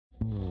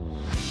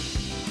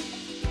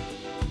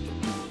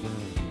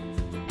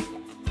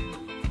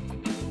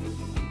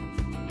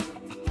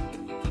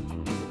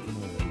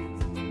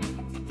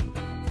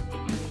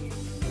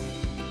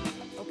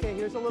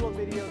here's a little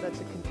video that's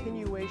a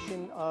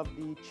continuation of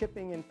the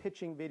chipping and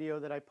pitching video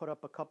that I put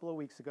up a couple of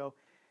weeks ago.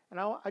 And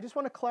I just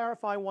want to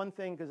clarify one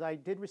thing, because I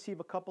did receive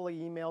a couple of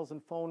emails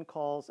and phone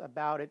calls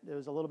about it. There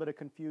was a little bit of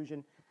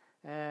confusion,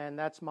 and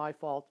that's my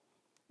fault.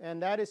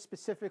 And that is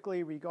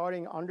specifically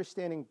regarding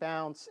understanding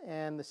bounce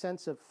and the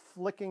sense of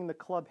flicking the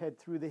club head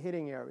through the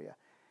hitting area.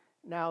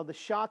 Now, the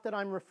shot that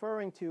I'm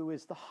referring to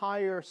is the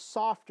higher,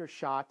 softer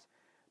shot,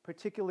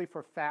 particularly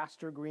for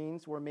faster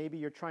greens, where maybe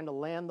you're trying to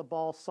land the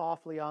ball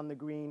softly on the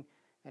green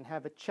and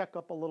have it check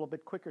up a little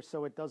bit quicker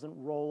so it doesn't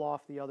roll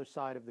off the other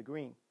side of the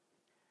green.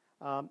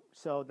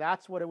 So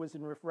that's what it was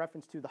in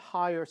reference to, the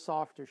higher,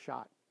 softer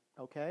shot.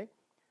 Okay?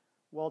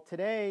 Well,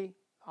 today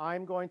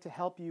I'm going to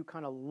help you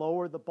kind of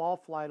lower the ball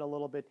flight a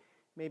little bit,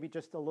 maybe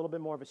just a little bit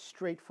more of a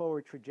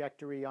straightforward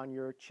trajectory on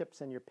your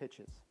chips and your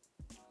pitches.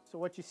 So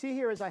what you see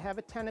here is I have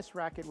a tennis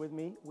racket with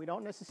me. We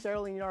don't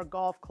necessarily need our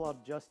golf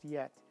club just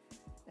yet.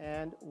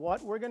 And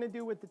what we're going to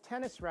do with the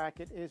tennis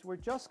racket is we're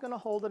just going to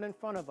hold it in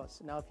front of us.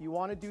 Now, if you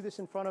want to do this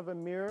in front of a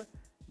mirror,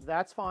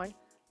 that's fine.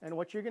 And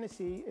what you're going to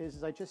see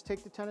is I just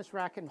take the tennis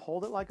racket and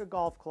hold it like a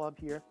golf club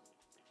here.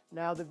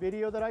 Now, the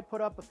video that I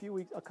put up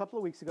a couple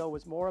of weeks ago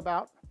was more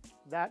about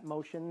that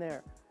motion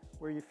there,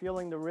 where you're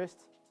feeling the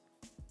wrist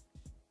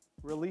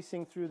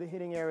releasing through the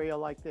hitting area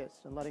like this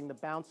and letting the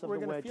bounce of the wedge hit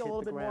the ground. We're going to feel a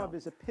little bit more of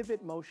is a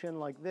pivot motion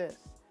like this.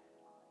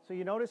 So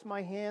you notice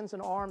my hands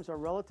and arms are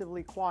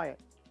relatively quiet.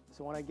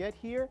 So when I get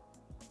here,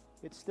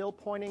 it's still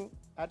pointing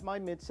at my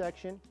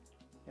midsection,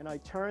 and I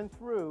turn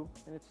through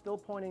and it's still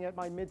pointing at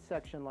my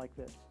midsection like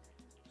this.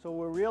 So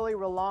we're really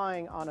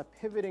relying on a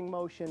pivoting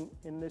motion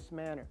in this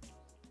manner.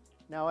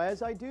 Now,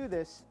 as I do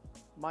this,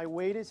 my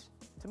weight is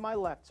to my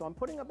left. So I'm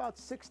putting about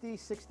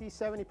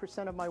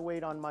 70% of my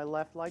weight on my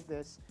left like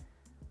this.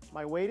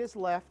 My weight is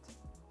left,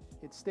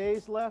 it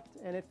stays left,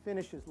 and it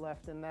finishes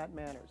left in that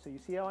manner. So you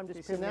see how I'm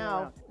just pivoting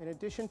around. In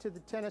addition to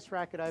the tennis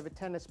racket, I have a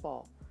tennis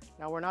ball.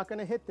 Now, we're not going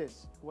to hit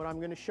this. What I'm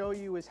going to show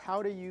you is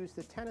how to use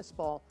the tennis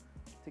ball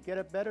to get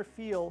a better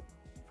feel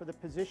for the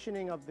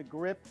positioning of the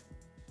grip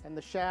and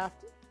the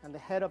shaft and the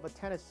head of a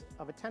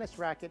tennis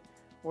racket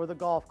or the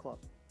golf club.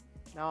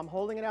 Now, I'm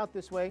holding it out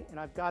this way, and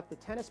I've got the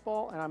tennis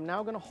ball, and I'm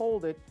now going to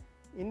hold it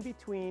in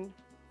between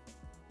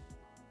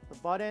the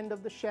butt end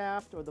of the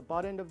shaft or the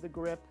butt end of the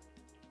grip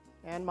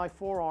and my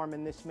forearm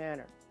in this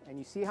manner. And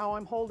you see how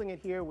I'm holding it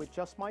here with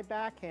just my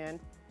backhand.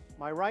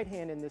 My right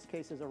hand in this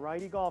case is a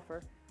righty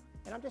golfer,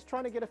 and I'm just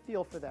trying to get a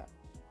feel for that.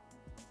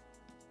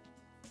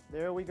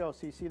 There we go.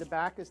 So you see the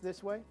back is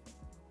this way,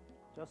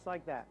 just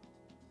like that.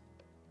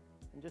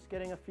 And just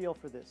getting a feel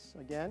for this.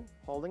 Again,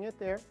 holding it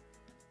there.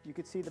 You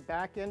can see the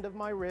back end of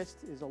my wrist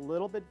is a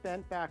little bit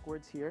bent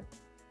backwards here.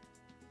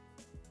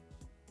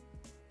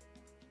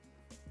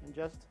 And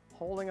just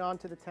holding on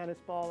to the tennis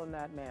ball in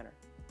that manner.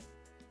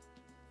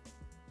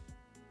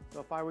 So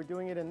if I were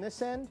doing it in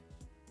this end,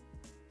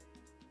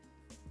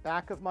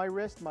 back of my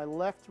wrist, my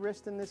left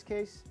wrist in this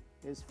case,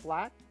 is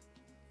flat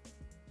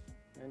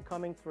and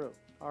coming through.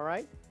 All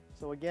right?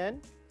 So again,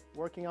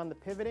 working on the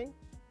pivoting.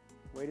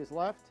 Weight is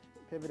left,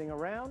 pivoting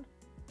around,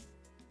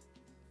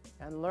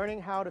 and learning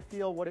how to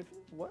feel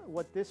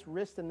what this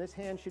wrist and this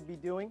hand should be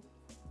doing.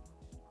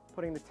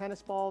 Putting the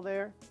tennis ball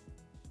there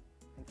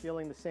and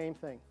feeling the same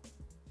thing.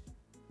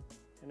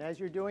 And as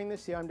you're doing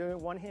this, see, I'm doing it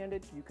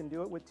one-handed. You can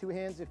do it with two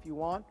hands if you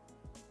want.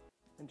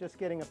 And just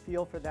getting a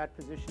feel for that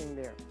positioning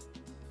there.